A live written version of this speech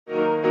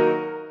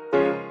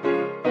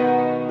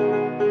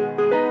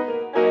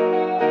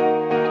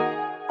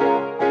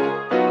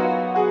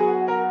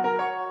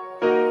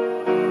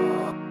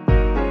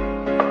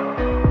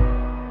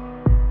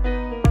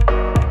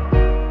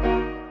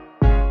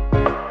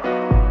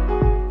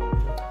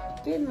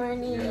Good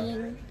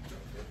morning!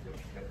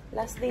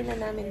 Last day na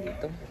namin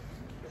dito.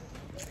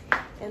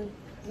 And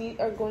we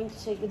are going to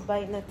say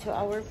goodbye na to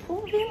our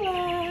pool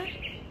villa.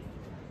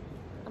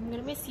 I'm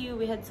gonna miss you.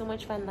 We had so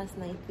much fun last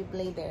night. We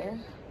played there.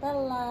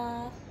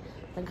 Bella!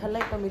 Naghalay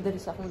kami dali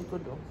sa akong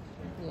likod.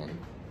 Yan.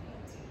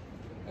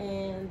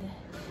 And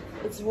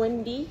it's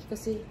windy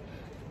kasi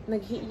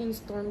nag-hit yung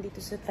storm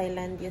dito sa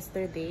Thailand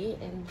yesterday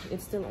and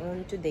it's still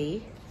on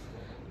today.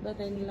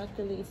 But then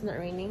luckily it's not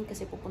raining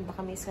kasi pupunta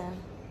kami sa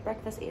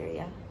breakfast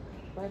area.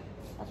 But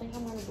I think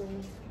I'm gonna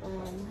bring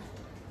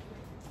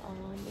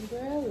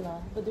umbrella.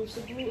 But there's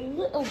a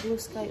little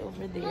blue sky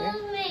over there.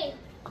 Mommy.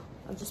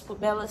 I'll just put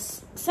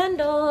Bella's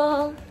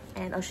sandal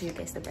and I'll show you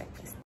guys the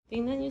breakfast.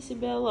 Tingnan niyo si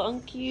Bella,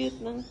 ang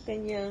cute ng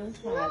kanyang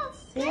hat.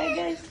 Say hi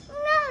guys.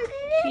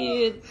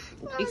 Cute.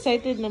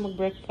 Excited na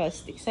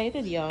mag-breakfast.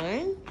 Excited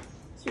yarn.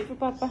 Sweet for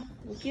Papa.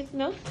 Ang cute,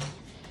 no?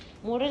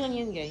 Mura lang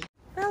yan, guys.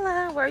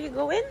 Bella, where are you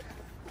going?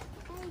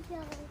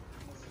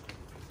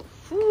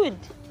 Food.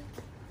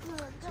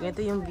 So,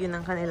 ito yung view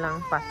ng kanilang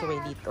pathway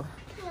dito.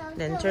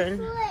 Then turn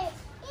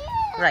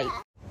right.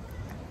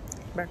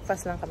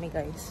 Breakfast lang kami,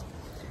 guys.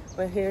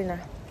 We're here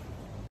na.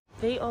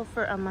 They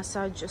offer a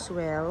massage as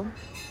well.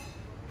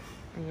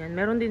 Ayan,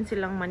 meron din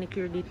silang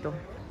manicure dito.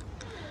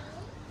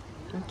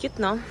 Ang cute,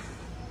 no?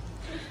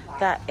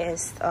 That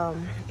is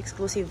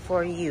exclusive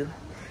for you.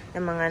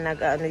 Ng mga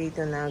nag-ano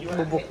dito,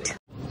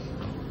 nag-booked.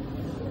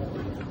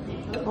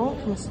 Oh,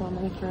 nasa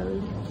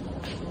manicure.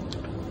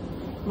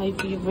 My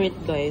favorite,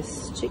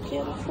 guys.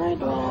 Chicken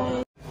fried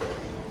rice.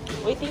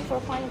 Waiting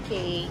for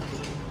pancake.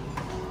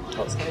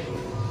 Oh, sorry.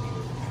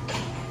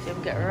 So,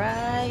 we've got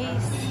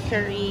rice,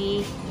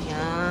 curry.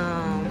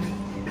 Yum.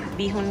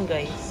 Bihon,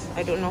 guys.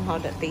 I don't know how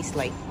that tastes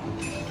like.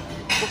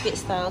 Phuket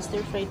style,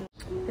 stir-fried.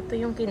 Ito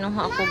yung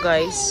kinuha ko,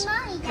 guys.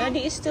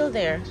 Daddy is still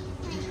there.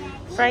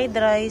 Fried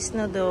rice,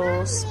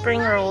 noodles,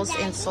 spring rolls,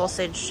 and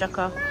sausage,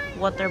 shaka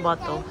water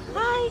bottle.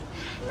 Hi!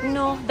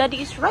 No, Daddy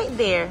is right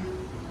there.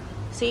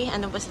 See?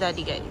 Ano ba si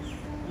Daddy, guys?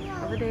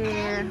 Over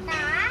there.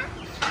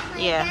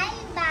 Yeah.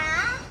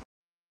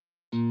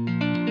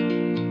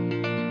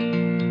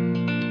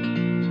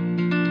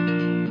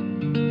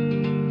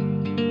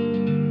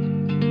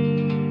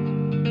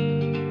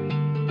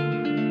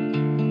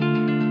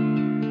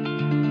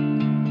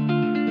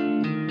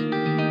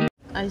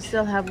 I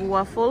still have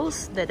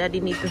waffles that Daddy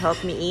need to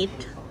help me eat.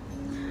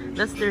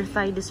 That's their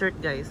Thai dessert,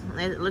 guys.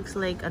 It looks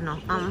like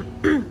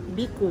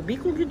biku.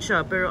 Biku good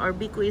siya, pero our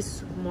biku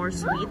is more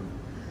sweet.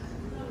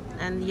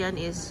 And yan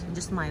is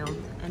just mild.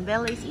 And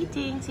Bella is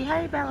eating. Say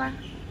hi, Bella.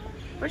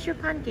 Where's your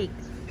pancake?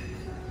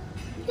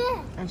 There.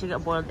 And she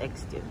got boiled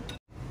eggs too.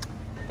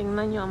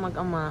 Tingnan nyo ang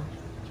mag-ama.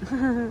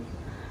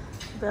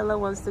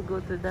 Bella wants to go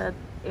to that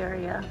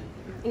area.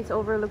 It's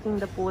overlooking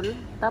the pool.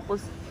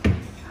 Tapos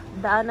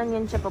daanan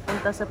yan siya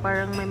papunta sa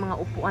parang may mga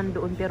upuan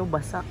doon pero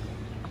basak.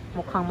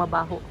 Mukhang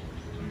mabaho.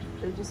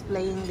 They're just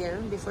playing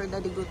there before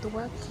Daddy go to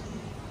work.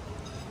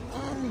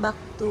 And back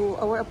to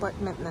our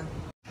apartment na.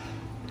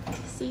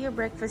 See your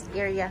breakfast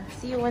area.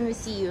 See you when we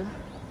see you.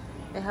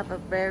 They have a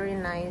very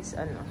nice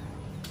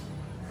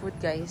food,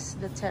 guys.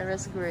 The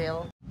terrace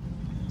grill.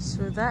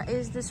 So that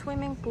is the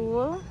swimming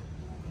pool.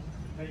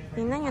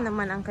 Tingnan nyo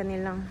naman ang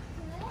kanilang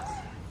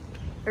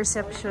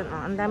reception.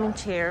 Oh, ang daming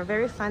chair.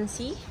 Very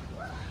fancy.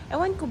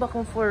 Ewan ko ba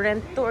kung for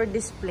rent to or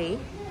display.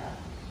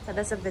 So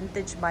that's a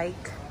vintage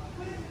bike.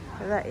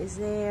 So that is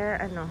there.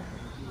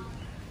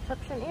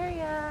 Reception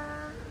area.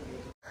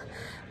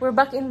 We're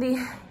back in the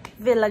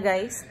villa,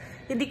 guys.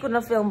 Hindi ko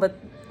na film but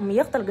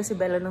umiyak talaga si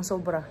Bella ng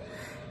sobra.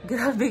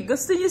 Grabe.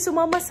 Gusto niyo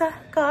sumama sa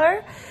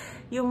car?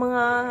 Yung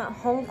mga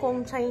Hong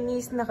Kong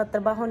Chinese na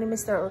katrabaho ni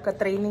Mr. or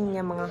katraining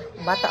niya, mga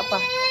bata pa.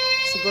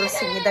 Siguro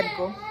sinidad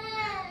ko.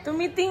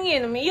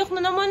 Tumitingin. Umiyak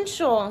na naman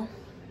siya.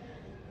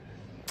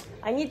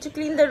 I need to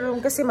clean the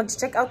room kasi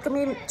mag-check out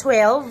kami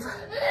 12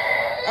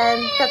 and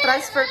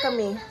ta-transfer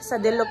kami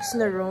sa deluxe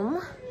na room,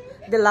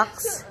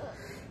 deluxe,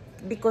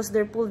 because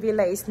their pool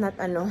villa is not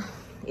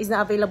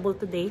available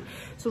today.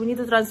 So we need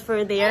to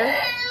transfer there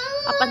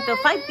up until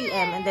 5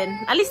 PM and then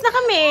alis na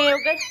kami.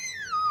 Okay?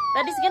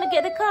 Daddy's gonna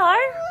get the car.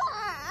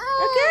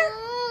 Okay?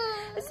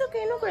 It's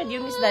okay, no credit.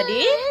 You miss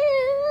Daddy?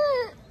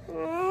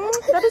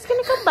 Daddy's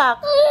gonna come back.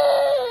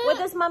 What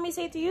does Mommy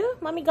say to you?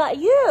 Mommy got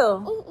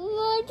you.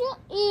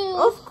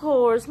 Of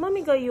course,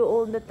 Mommy got you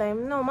all the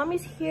time. No,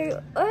 Mommy's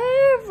here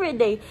every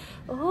day.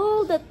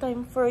 All the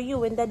time for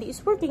you. When Daddy is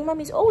working,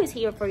 Mommy's always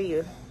here for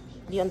you.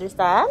 Do you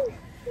understand?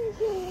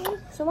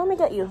 So, Mommy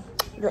got you.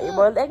 You got your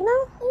boiled egg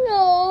now?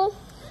 No.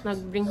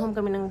 Nag-bring home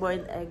kami ng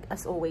boiled egg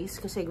as always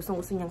kasi gusto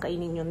niyang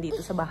kainin yun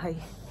dito sa bahay.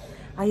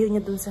 Ayaw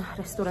niya dun sa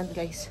restaurant,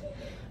 guys.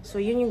 So,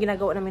 yun yung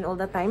ginagawa namin all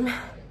the time.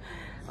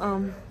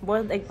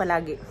 Boiled egg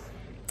palagi.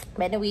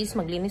 But anyways,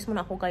 maglinis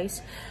muna ako,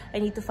 guys. I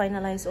need to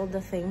finalize all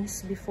the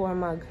things before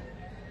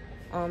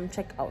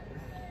check out.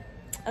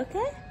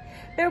 Okay?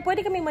 Pero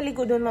pwede kami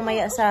maligo doon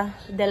mamaya sa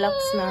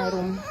deluxe na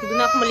room. Doon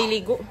na ako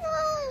maliligo.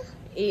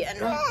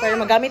 Para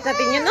magamit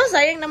natin yun, no?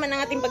 Sayang naman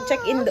ang ating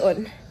pag-check-in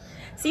doon.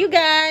 See you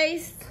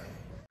guys!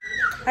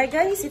 Hi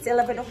guys, it's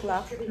 11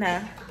 o'clock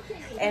na.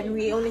 And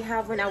we only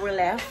have 1 hour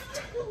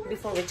left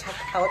before we check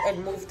out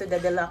and move to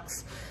the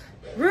deluxe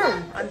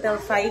room until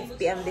 5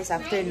 p.m. this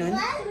afternoon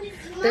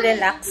to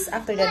relax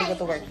after daddy go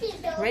to work.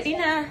 Ready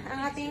na ang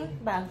ating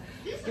bag.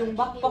 Yung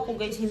backpack ko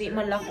guys, hindi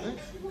malaki.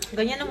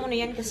 Ganyan na muna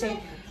yan kasi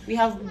we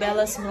have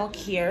Bella's milk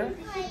here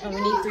and we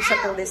need to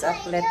settle this up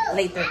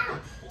later.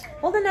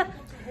 Hold on up.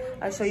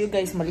 I'll show you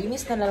guys.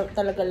 Malinis na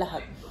talaga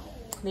lahat.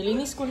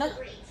 Nilinis ko na.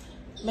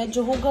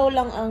 Medyo hugaw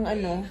lang ang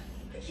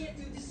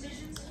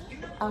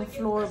ang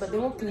floor, but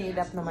they won't clean it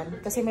up naman.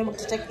 Kasi may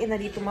mag-check-in na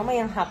dito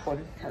mamayang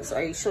hapon. So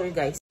I'll show you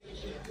guys.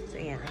 So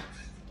ayan.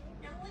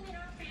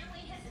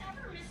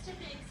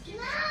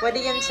 Pwede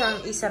yan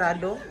siyang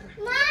isarado.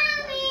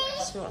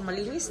 So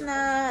malinis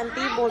na ang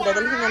table.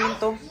 Dadalhin namin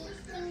to.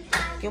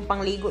 Yung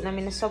pangligo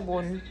namin na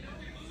sabon.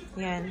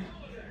 Yan.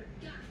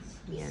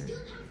 Yan.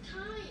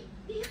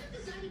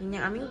 Yan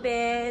yung aming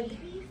bed.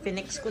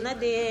 Phoenix ko na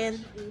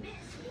din.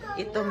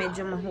 Ito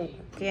medyo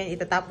kaya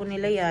itatapon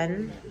nila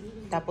yan.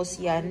 Tapos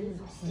yan.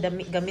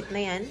 Gamit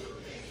na yan.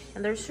 And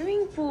there's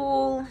swimming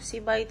pool.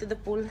 Say bye to the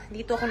pool.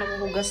 Dito ako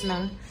naghuhugas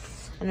ng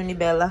ni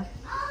Bella.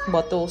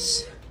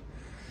 Bottles.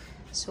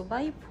 So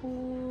bye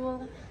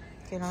pool.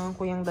 Kailangan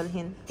ko yung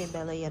dalhin kay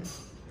Bella yan.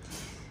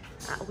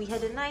 We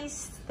had a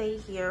nice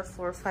stay here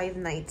for 5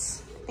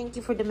 nights. Thank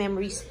you for the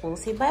memories pool.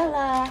 Say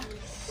Bella.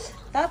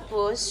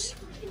 Tapos,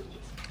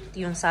 ito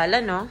yung sala,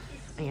 no?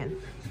 Ayan.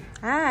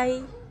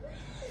 Hi!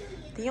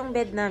 Ito yung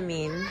bed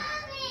namin.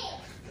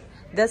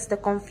 That's the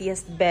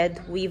comfiest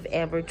bed we've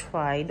ever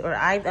tried or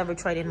I've ever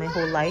tried in my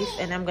whole life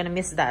and I'm gonna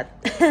miss that.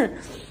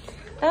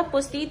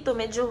 Tapos dito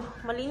medyo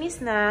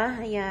malinis na.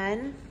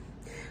 Ayan.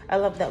 I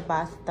love that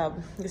bathtub.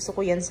 Gusto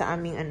ko yan sa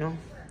aming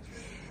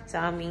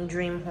sa aming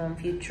dream home,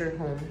 future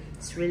home.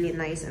 It's really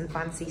nice and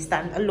fancy.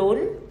 Stand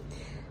alone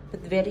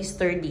but very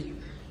sturdy.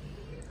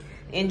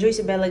 Enjoy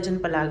si Bella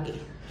dyan palagi.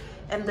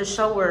 And the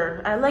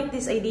shower. I like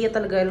this idea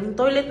talaga. Yung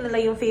toilet nila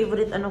yung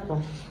favorite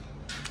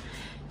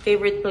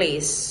favorite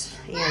place.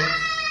 Ayan.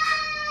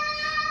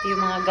 Ito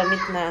yung mga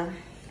gamit na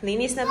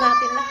linis na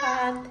natin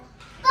lahat.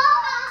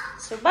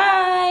 So,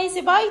 bye!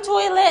 Say bye,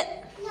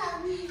 toilet!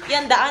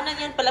 Yan, daanan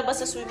yan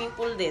palabas sa swimming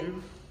pool din.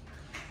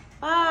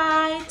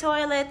 Bye,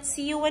 toilet!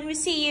 See you when we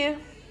see you!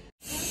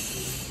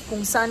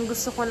 Kung saan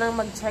gusto ko nang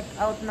mag-check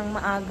out ng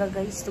maaga,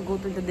 guys, to go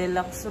to the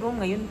deluxe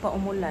room. Ngayon pa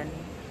umulan.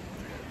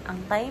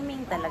 Ang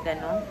timing talaga,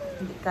 no?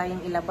 Hindi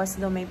kayang ilabas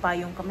daw. May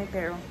payong kami,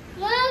 pero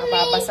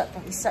mababasa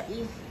tong isa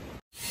eh.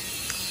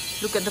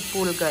 Look at the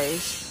pool,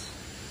 guys.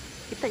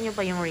 Kita nyo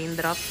pa yung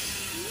raindrop?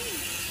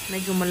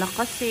 Medyo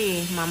malakas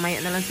eh.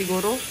 Mamaya na lang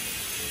siguro.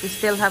 We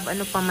still have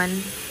 40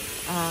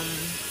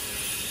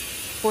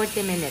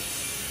 minutes.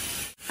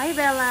 Hi,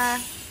 Bella!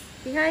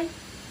 Say hi!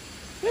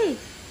 Hey!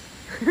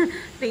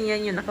 Tingnan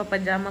nyo,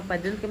 nakapajama pa.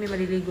 Doon kami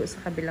maliligo sa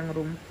kabilang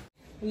room.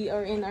 We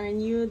are in our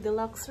new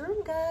deluxe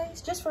room,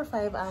 guys. Just for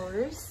 5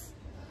 hours.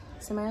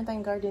 Sa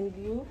Maraming garden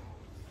view.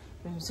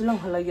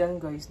 Silang halayan,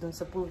 guys. Doon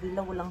sa pool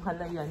villa, walang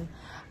halayan.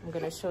 I'm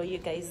gonna show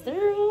you guys the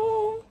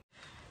room.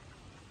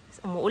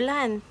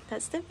 Umuulan.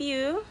 That's the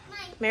view.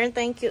 Meron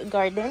tayong cute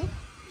garden.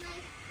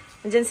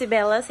 Nandiyan si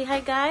Bella. Say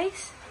hi,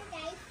 guys.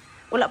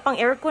 Wala pang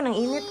aircon. Ang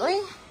init, oy.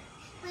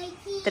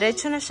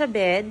 Diretso na siya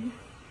bed.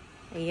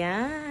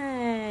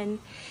 Ayan.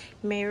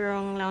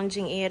 Mayroong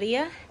lounging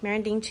area.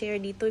 Meron ding chair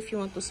dito if you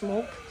want to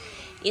smoke.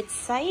 Each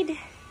side.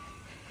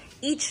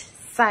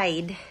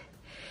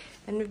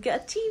 And we've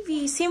got a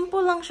TV.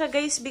 Simple lang siya,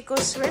 guys,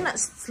 because we're not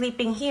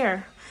sleeping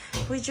here.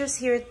 We're just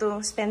here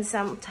to spend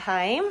some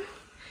time.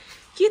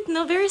 Cute,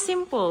 no? Very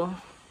simple.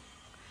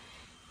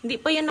 Hindi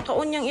pa yan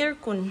naka-on yung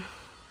aircon.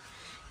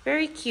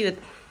 Very cute.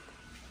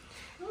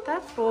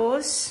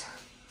 Tapos,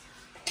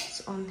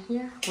 it's on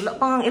here. Wala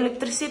pang ang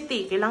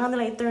electricity. Kailangan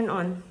nila i-turn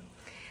on.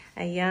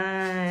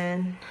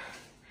 Ayan.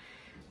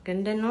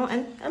 Ganda, no?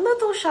 And a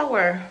little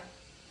shower.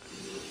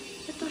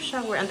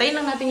 Antayin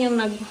lang natin yung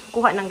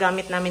nagkuha ng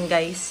gamit namin,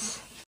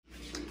 guys.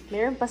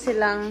 Meron pa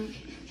silang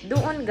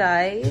doon,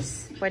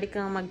 guys. Pwede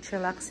kang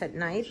mag-chillax at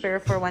night,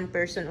 pero for 1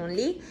 person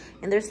only.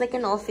 And there's like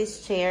an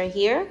office chair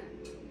here.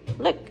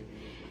 Look.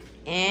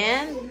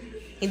 And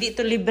hindi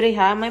ito libre,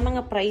 ha. May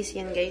mga price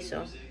yan, guys.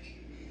 Oh.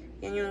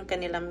 Yan yung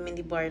kanilang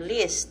minibar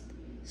list.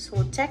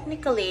 So,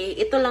 technically,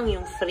 ito lang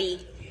yung free.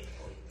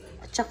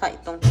 At saka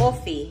itong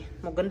coffee.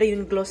 Maganda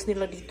yung glass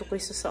nila dito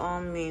kaysa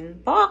sa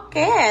amin.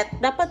 Bakit?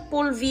 Dapat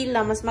pool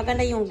villa. Mas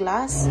maganda yung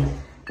glass.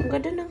 Ang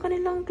ganda ng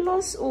kanilang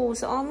glass. Oh,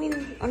 sa amin,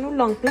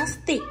 lang,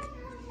 plastic.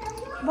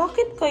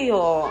 Bakit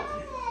kayo?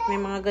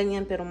 May mga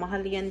ganyan, pero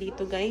mahal yan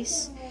dito,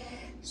 guys.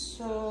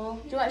 So,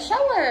 do a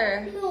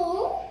shower.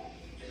 No.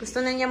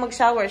 Gusto na niya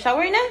mag-shower.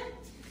 Shower na?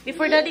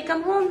 Before daddy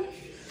come home.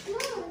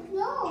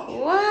 No.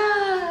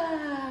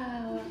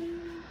 Wow!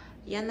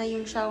 Yan na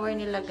yung shower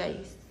nila,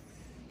 guys.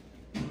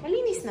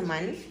 Malinis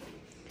naman.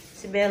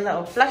 Si Bella,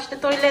 oh. Flush the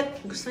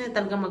toilet. Gusto niya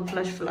talaga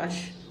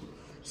mag-flush.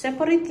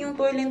 Separate yung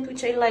toilet,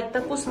 which I like.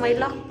 Tapos may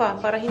lock pa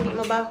para hindi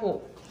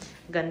mabaho.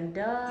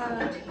 Ganda.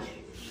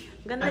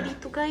 Ganda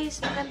dito, guys.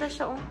 Maganda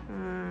siya, oh.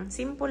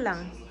 Simple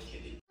lang.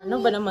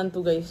 Ano ba naman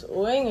to, guys?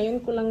 Uy,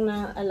 ngayon ko lang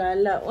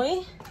naalala.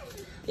 Uy,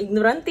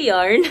 Ignorante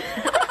yarn.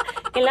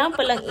 Kailangan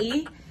palang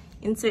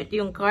i-insert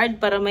yung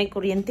card para may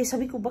kuryente.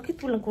 Sabi ko, bakit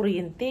walang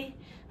kuryente?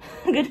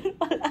 Ganun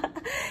pala.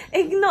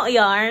 Igno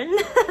yarn.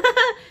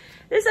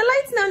 There's a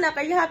lights now, Nak.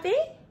 Are you happy?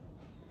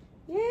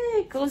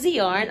 Yay,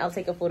 cozy yarn. I'll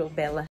take a photo of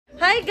Bella.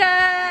 Hi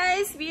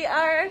guys! We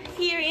are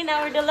here in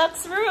our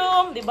deluxe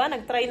room. Diba?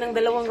 Nag-try ng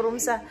dalawang room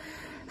sa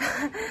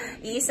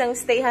iisang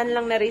stayhan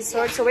lang na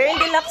resort. So we're in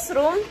deluxe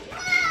room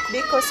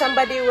because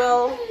somebody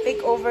will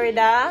take over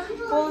the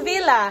pool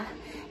villa.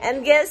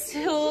 And guess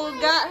who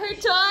got her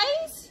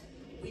toys?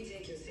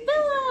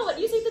 Bella! What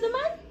do you say to the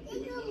man?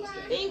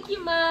 Thank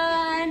you,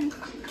 man!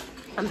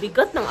 Ang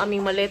bigat ng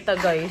aming maleta,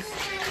 guys.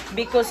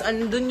 Because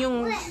andun yung,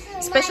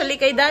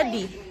 especially kay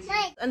Daddy,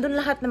 andun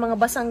lahat ng mga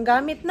basang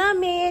gamit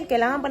namin.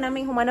 Kailangan pa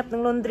namin humanap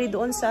ng laundry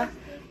doon sa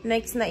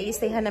next na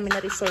i-stayhan namin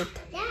na resort.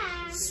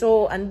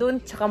 So,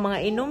 andun, tsaka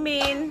mga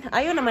inumin.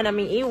 Ayaw naman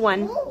namin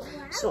iwan.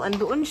 So,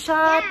 andun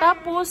siya.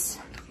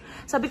 Tapos,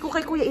 sabi ko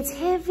kay Kuya, it's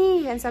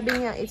heavy. And sabi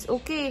niya, it's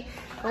okay.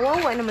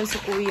 Kawawa naman si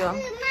Kuya.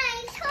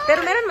 Pero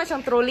meron naman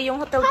siyang trolley, yung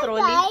hotel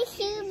trolley. Guys,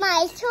 here's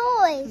my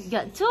toys.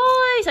 Got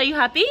toys! Are you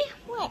happy?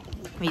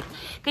 Wait.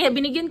 Kaya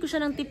binigyan ko siya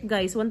ng tip,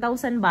 guys.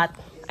 1,000 baht.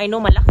 I know,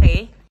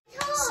 malaki.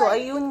 So,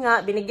 ayun nga,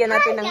 binigyan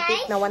natin ng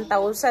tip na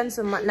 1,000.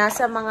 So,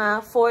 nasa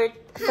mga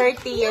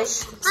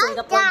 30-ish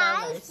Singapore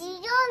dollars.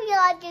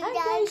 Hi,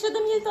 guys. Show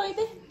them your toy,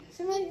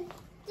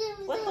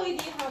 What toy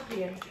do you have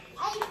here?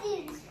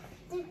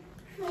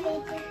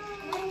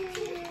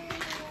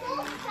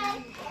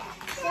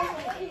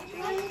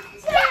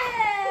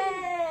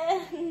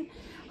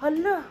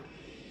 Hala!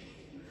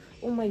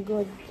 Oh my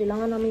God.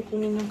 Kailangan namin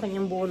kunin yung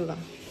kanyang bola.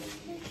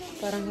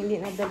 Parang hindi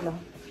nadala.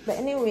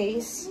 But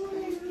anyways,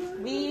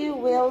 we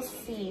will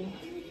see.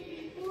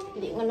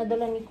 Hindi nga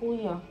nadala ni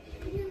Kuya.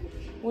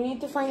 We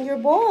need to find your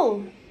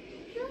ball.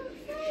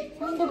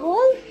 Find the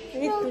ball?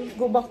 We need to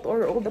go back to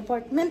our old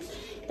apartment.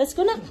 Let's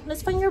go na.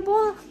 Let's find your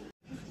ball.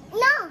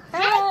 No.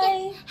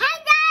 Hi. Hi,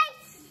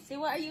 guys. So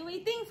what are you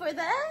waiting for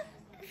the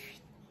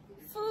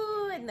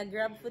food?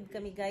 Nag-grab food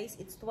kami, guys.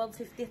 It's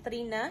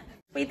 12:53 na.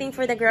 Waiting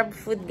for the grab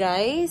food,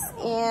 guys.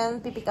 And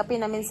pipick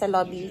upin namin sa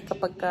lobby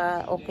kapag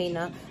okay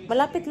na.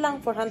 Malapit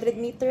lang, 400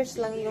 meters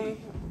lang yung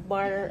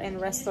bar and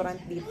restaurant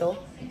dito.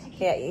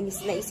 Kaya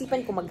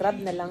naisipan ko mag-grab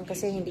na lang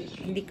kasi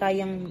hindi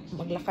kayang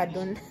maglakad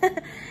doon.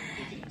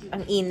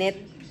 Ang init.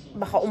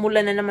 Baka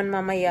umulan na naman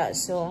mamaya.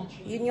 So,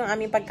 yun yung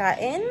aming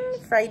pagkain.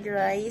 Fried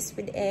rice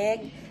with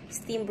egg,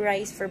 steamed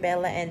rice for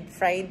Bella, and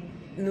fried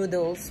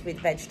noodles with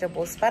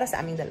vegetables para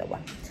sa aming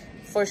dalawa.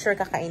 For sure,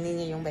 kakainin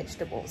niya yung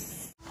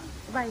vegetables.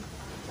 Bye!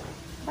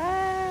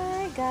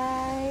 Bye,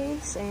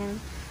 guys! And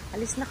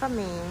alis na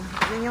kami.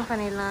 Yun yung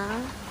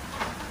kanilang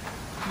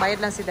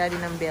bayad lang si Daddy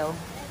ng bill.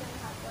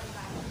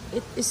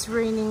 It is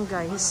raining,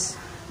 guys.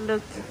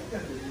 Look.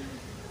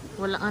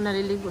 Walang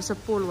naliligo sa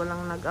pool.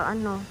 Walang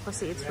nag-ano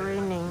kasi it's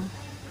raining.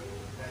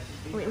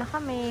 Uwi na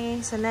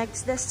kami sa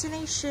next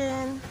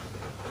destination.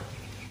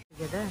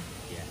 Together.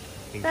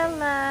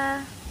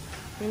 Bella!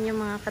 Yan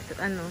yung mga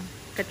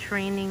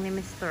ka-training ni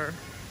Mr.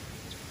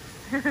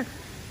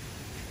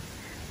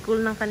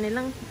 Cool ng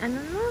kanilang,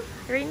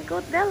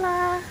 raincoat,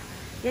 Bella.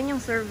 Yan yung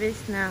service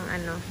ng,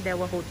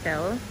 Dewa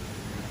Hotel.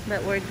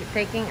 But we're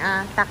taking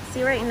a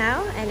taxi right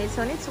now, and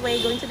it's on its way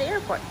going to the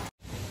airport.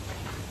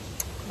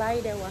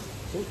 Bye, Dewa.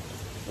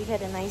 We had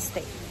a nice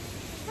day.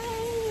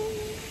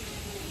 Bye.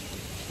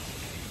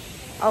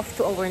 Off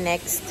to our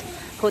next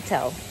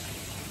hotel.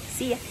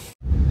 See ya.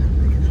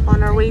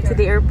 On our way to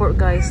the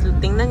airport, guys.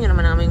 Tingnan nyo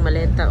naman ang aming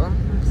maleta, oh.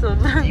 So,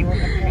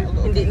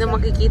 hindi na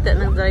makikita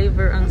ng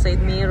driver ang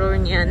side mirror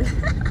niyan.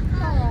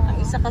 Ang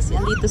isa kasi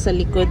andito sa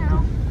likod.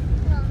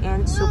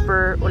 And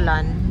super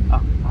ulan.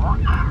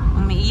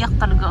 Umiiyak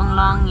talaga ang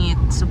langit.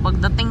 So,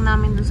 pagdating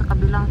namin dun sa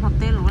kabilang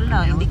hotel,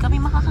 wala. Hindi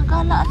kami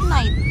makakagala at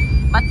night.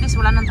 But at least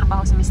wala nang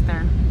trabaho si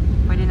Mr.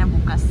 Pwede na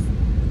bukas.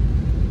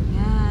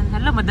 Yan.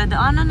 Hala,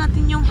 madadaanan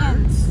natin yung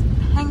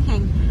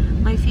hang-hang.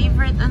 My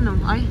favorite,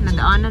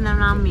 nadaanan na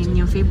namin.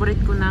 Yung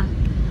favorite ko na,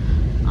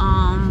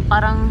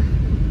 parang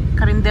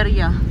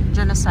karinderya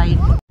dyan na side.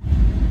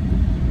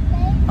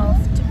 Off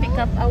to pick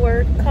up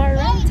our car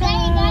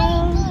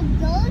rental.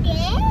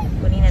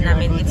 Kunin na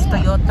namin. It's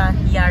Toyota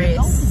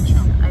Yaris.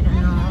 I don't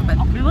know, but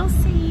we will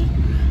see.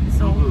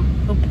 So,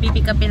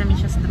 pipick upin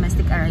namin siya sa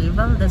domestic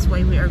arrival. That's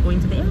why we are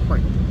going to the airport.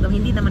 Though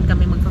hindi naman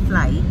kami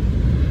magpa-fly.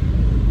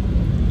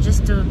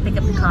 Just to pick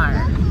up the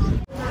car.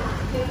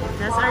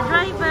 That's our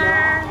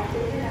driver.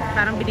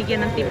 Parang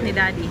binigyan ng tip ni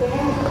Daddy.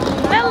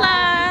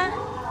 Bella!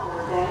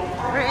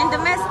 We're in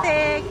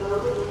domestic.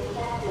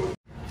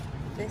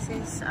 This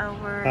is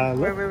our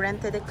where we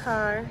rented a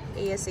car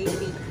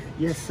ASAP.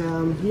 Yes,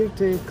 here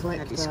to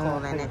collect That is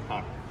calling it.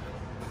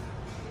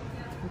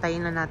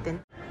 Antayin na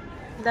natin.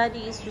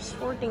 Daddy is just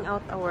sorting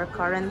out our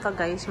car rental,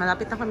 guys.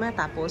 Malapit na kami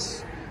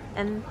matapos.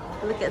 And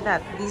look at that.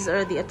 These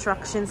are the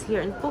attractions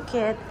here in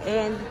Phuket.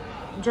 And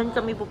dyan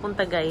kami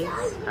pupunta, guys.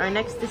 Our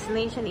next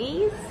destination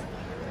is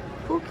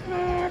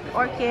Phuket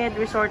Orchid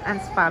Resort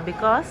and Spa.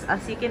 Because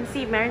as you can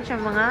see, meron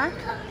siyang mga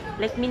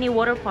like mini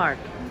water park.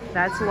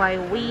 That's why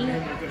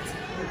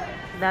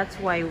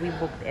we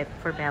booked it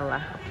for Bella.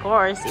 Of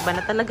course, iba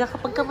na talaga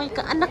kapag may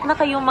kaanak na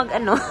kayo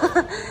mag-ano,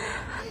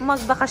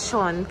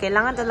 magbakasyon.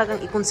 Kailangan talagang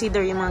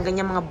i-consider yung mga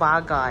ganyang mga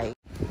bagay.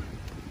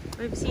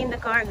 We've seen the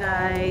car,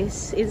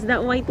 guys. It's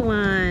that white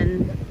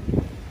one.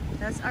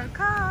 That's our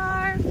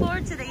car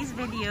for today's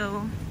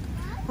video.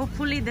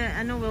 Hopefully the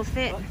will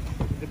fit.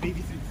 The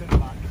baby seat's in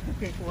the back.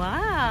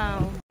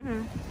 Wow.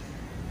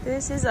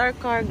 This is our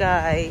car,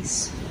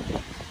 guys.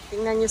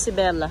 Tingnan nyo si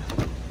Bella.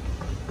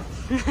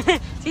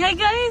 Say hi,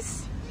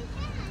 guys.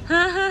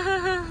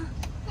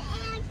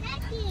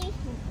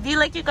 Do you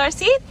like your car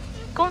seat?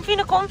 Comfy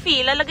na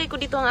comfy. Lalagay ko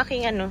dito ang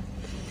aking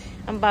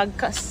ang bag.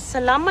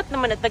 Salamat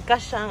naman at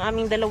nagkasya ang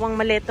aming dalawang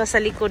maleta sa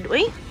likod.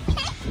 Uy.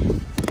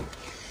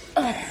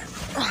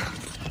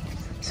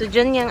 So,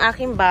 dyan yung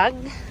aking bag.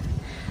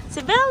 Si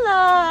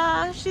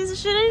Bella, she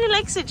really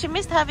likes it. She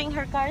missed having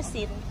her car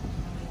seat.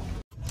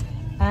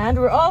 And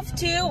we're off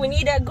to, we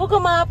need a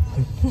Google Map.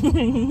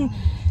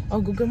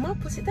 Oh, Google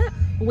Map, what's it that?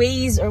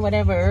 Waze or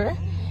whatever.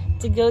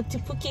 To go to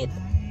Phuket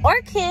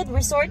Orchid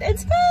Resort and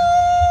Spa.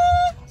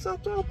 What's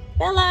up?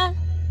 Bella.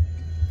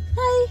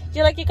 Hi. Do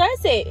you like your car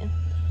seat?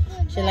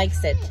 She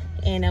likes it.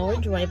 And our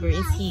driver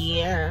is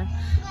here.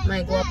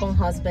 My guapong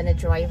husband, a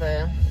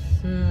driver.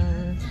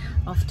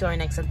 Off to our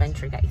next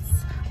adventure, guys.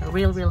 A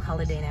real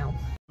holiday now.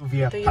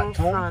 Via Ito yung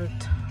Patong front.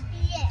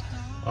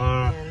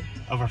 or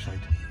other side.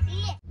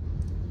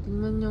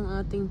 Tingnan yung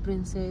ating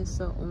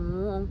prinsesa.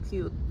 Oh, ang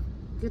cute.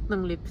 Cute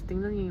ng lips.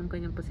 Tingnan niyo yung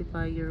kanyang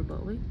pacifier ba?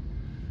 Uy,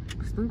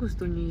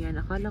 gusto niya yan.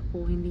 Akala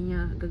ko hindi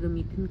niya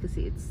gagamitin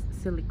kasi it's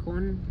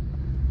silicone.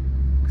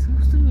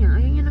 Gusto niya.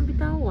 Ayaw niya nang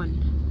bitawan.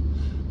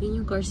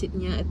 Yun yung car seat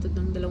niya. Ito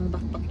ng dalawang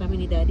backpack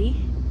namin ni Daddy.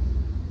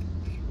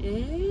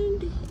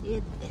 And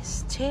it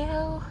is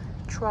still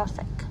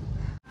traffic.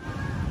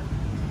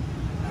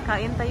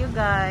 Kain tayo,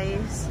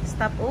 guys.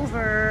 Stop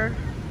over.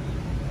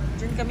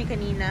 Diyan kami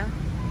kanina.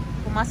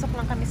 Pumasok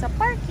lang kami sa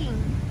parking.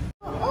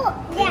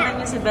 Tingnan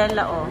niyo si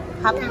Bella, oh.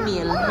 Happy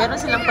Meal. Meron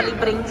silang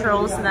palibreng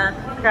trolls na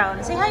crown.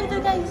 Say hi to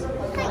guys.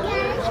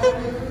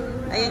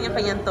 Ayun yung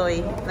kanyang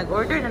toy.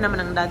 Nag-order na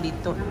naman ang daddy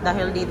to.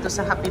 Dahil dito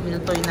sa Happy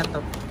Meal toy na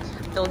to.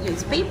 Told you,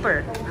 it's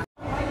paper.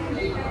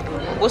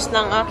 Ubus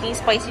ng aking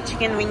spicy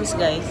chicken wings,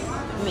 guys.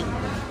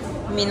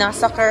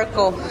 Minasakar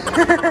ko.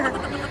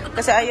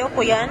 Kasi ayaw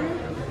ko yan.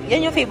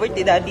 Yan yung favorite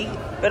ni Daddy.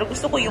 Pero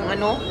gusto ko yung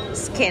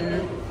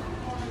skin.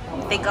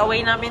 Take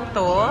away namin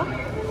to.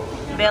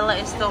 Bella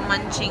is still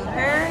munching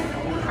her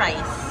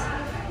fries.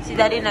 Si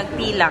Daddy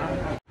nagtilang.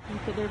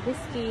 Into their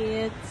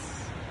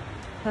biscuits.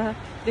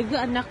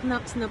 Daga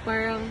anak-naks na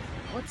parang,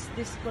 what's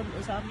this called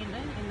sa amin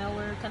in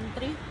our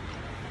country?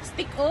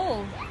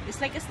 Stick-o.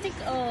 It's like a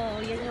stick-o.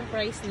 Yan yung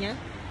price niya.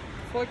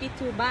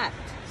 42 baht.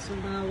 So,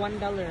 mga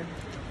 $1.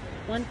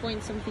 1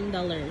 point something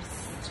dollars.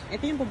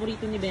 Ito yung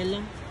paborito ni Bella.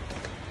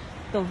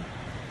 Ito.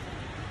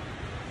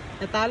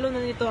 Natalo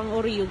na nito ang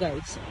Oreo,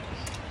 guys.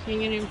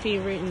 Yan yung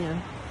favorite niya.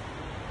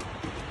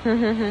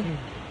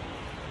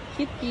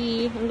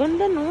 Kitty. Ang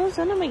ganda, no?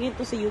 Sana may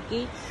ganito sa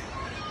UK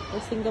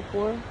o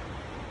Singapore.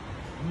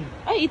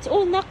 Ay, it's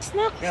all Nux.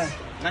 Yeah,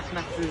 Nux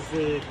is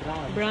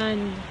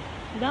brand.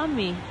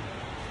 Dami.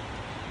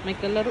 May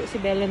kalaro si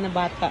Bella na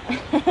bata.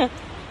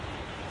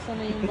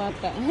 Sana yung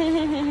bata.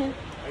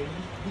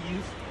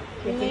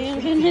 Ngayon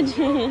ka na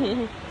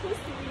dyan.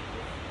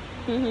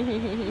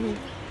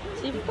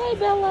 Say bye,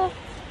 Bella.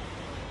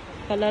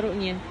 Kalaro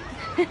niya.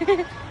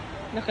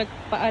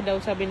 Nakapaa daw,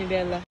 sabi ni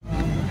Bella.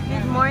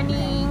 Good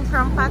morning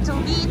from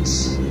Patong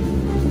Beach.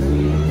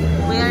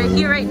 We are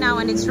here right now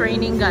and it's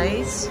raining,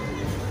 guys.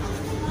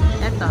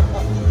 Eto.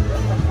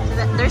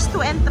 So there's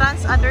two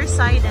entrance, other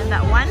side and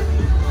that one.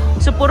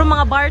 So puro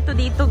mga bar to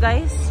dito,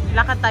 guys.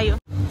 Lakad tayo.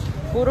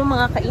 Puro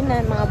mga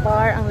kainan, mga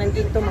bar ang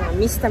nandito, mga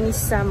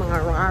mista-mista, mga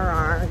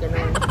rar-rar,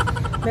 gano'n.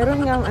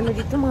 Meron nga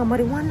dito, mga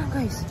marijuana,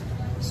 guys.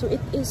 So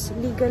it is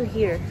legal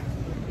here.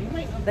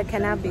 The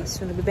cannabis.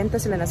 So nagbibenta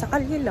sila, nasa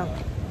kalye lang.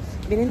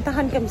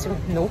 Binintahan kami. So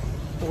no,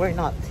 we're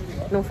not.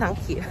 No, thank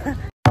you.